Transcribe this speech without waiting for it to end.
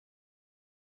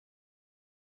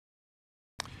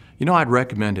I'd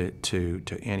recommend it to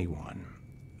anyone.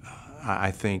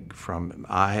 I think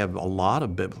I have a lot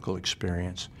of biblical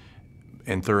experience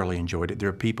and thoroughly enjoyed it. There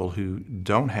are people who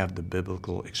don't have the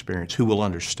biblical experience who will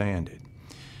understand it.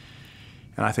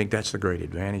 And I think that's the great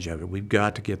advantage of it. We've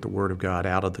got to get the Word of God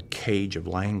out of the cage of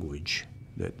language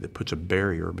that puts a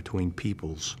barrier between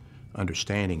people's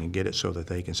understanding and get it so that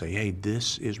they can say, hey,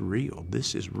 this is real.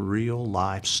 This is real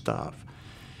life stuff.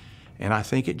 And I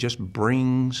think it just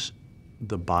brings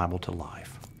the Bible to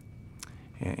life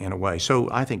in a way. So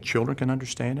I think children can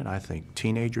understand it. I think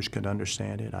teenagers can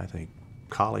understand it. I think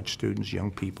college students,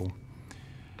 young people.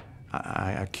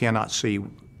 I cannot see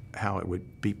how it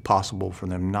would be possible for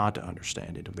them not to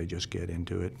understand it if they just get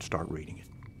into it and start reading it.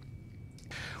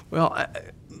 Well,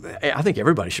 I think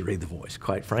everybody should read the Voice,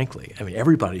 quite frankly. I mean,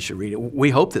 everybody should read it. We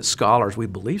hope that we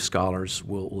believe scholars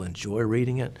will enjoy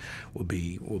reading it, will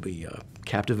be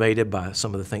captivated by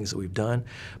some of the things that we've done.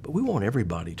 But we want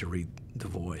everybody to read the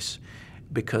Voice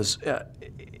because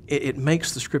it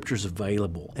makes the Scriptures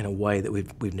available in a way that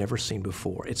we've never seen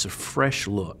before. It's a fresh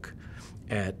look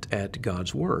at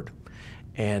God's Word.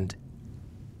 And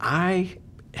I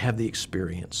have the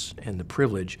experience and the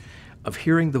privilege of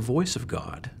hearing the voice of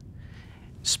God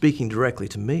speaking directly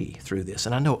to me through this.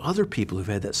 And I know other people who've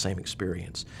had that same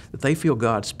experience, that they feel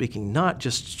God speaking not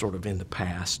just sort of in the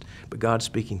past, but God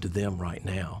speaking to them right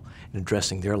now and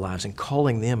addressing their lives and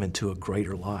calling them into a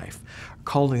greater life,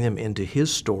 calling them into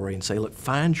His story and say, look,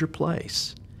 find your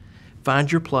place.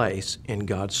 Find your place in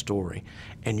God's story,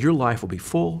 and your life will be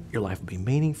full, your life will be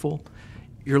meaningful,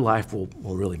 your life will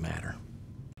really matter.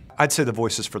 I'd say the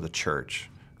Voice is for the church.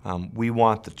 We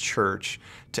want the church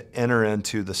to enter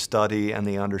into the study and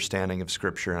the understanding of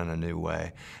Scripture in a new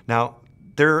way. Now,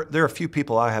 there are a few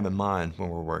people I have in mind when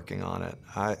we're working on it.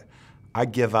 I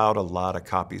give out a lot of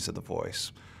copies of the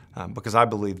Voice because I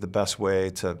believe the best way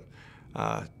to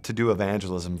do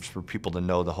evangelism is for people to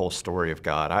know the whole story of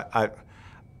God.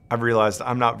 I've realized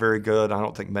I'm not very good, I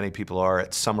don't think many people are,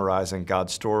 at summarizing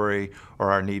God's story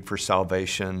or our need for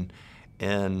salvation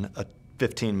in a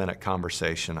 15-minute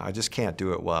conversation. I just can't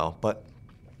do it well. But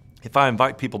if I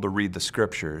invite people to read the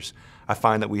Scriptures, I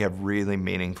find that we have really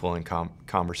meaningful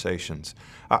conversations.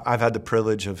 I've had the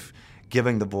privilege of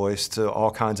giving the Voice to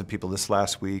all kinds of people. This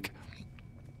last week,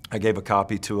 I gave a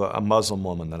copy to a Muslim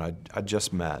woman that I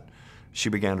just met. She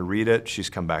began to read it. She's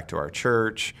come back to our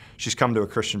church. She's come to a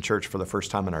Christian church for the first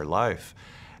time in her life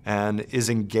and is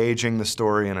engaging the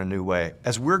story in a new way.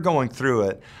 As we're going through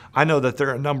it, I know that there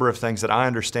are a number of things that I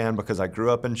understand because I grew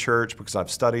up in church, because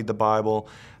I've studied the Bible,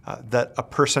 that a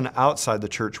person outside the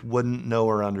church wouldn't know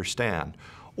or understand.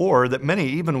 Or that many,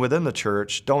 even within the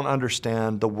church, don't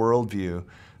understand the worldview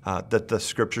that the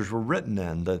Scriptures were written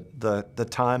in, the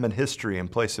time and history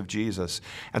and place of Jesus.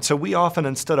 And so we often,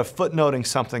 instead of footnoting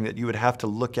something that you would have to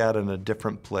look at in a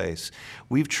different place,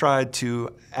 we've tried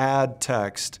to add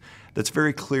text that's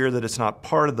very clear that it's not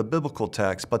part of the biblical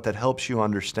text, but that helps you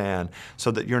understand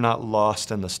so that you're not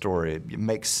lost in the story. It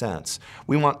makes sense.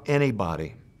 We want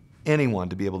anyone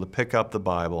to be able to pick up the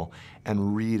Bible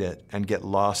and read it and get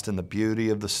lost in the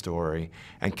beauty of the story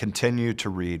and continue to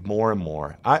read more and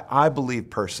more. I believe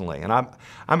personally, and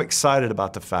I'm excited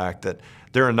about the fact that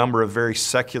there are a number of very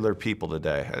secular people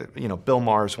today. Bill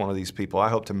Maher is one of these people. I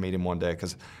hope to meet him one day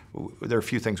because there are a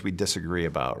few things we disagree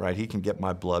about, right? He can get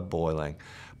my blood boiling.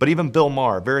 But even Bill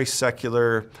Maher, very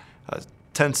secular,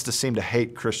 tends to seem to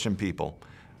hate Christian people.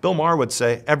 Bill Maher would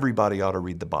say everybody ought to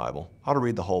read the Bible, ought to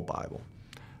read the whole Bible.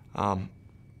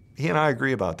 He and I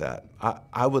agree about that.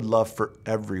 I would love for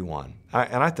everyone.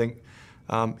 And I think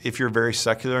if you're very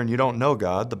secular and you don't know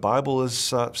God, the Bible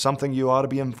is something you ought to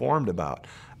be informed about.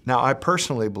 Now, I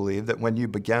personally believe that when you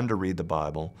begin to read the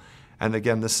Bible, and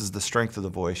again, this is the strength of the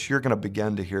Voice, you're going to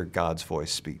begin to hear God's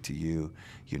voice speak to you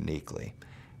uniquely.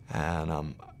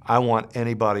 And I want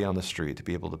anybody on the street to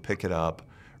be able to pick it up,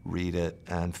 read it,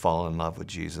 and fall in love with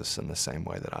Jesus in the same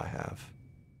way that I have.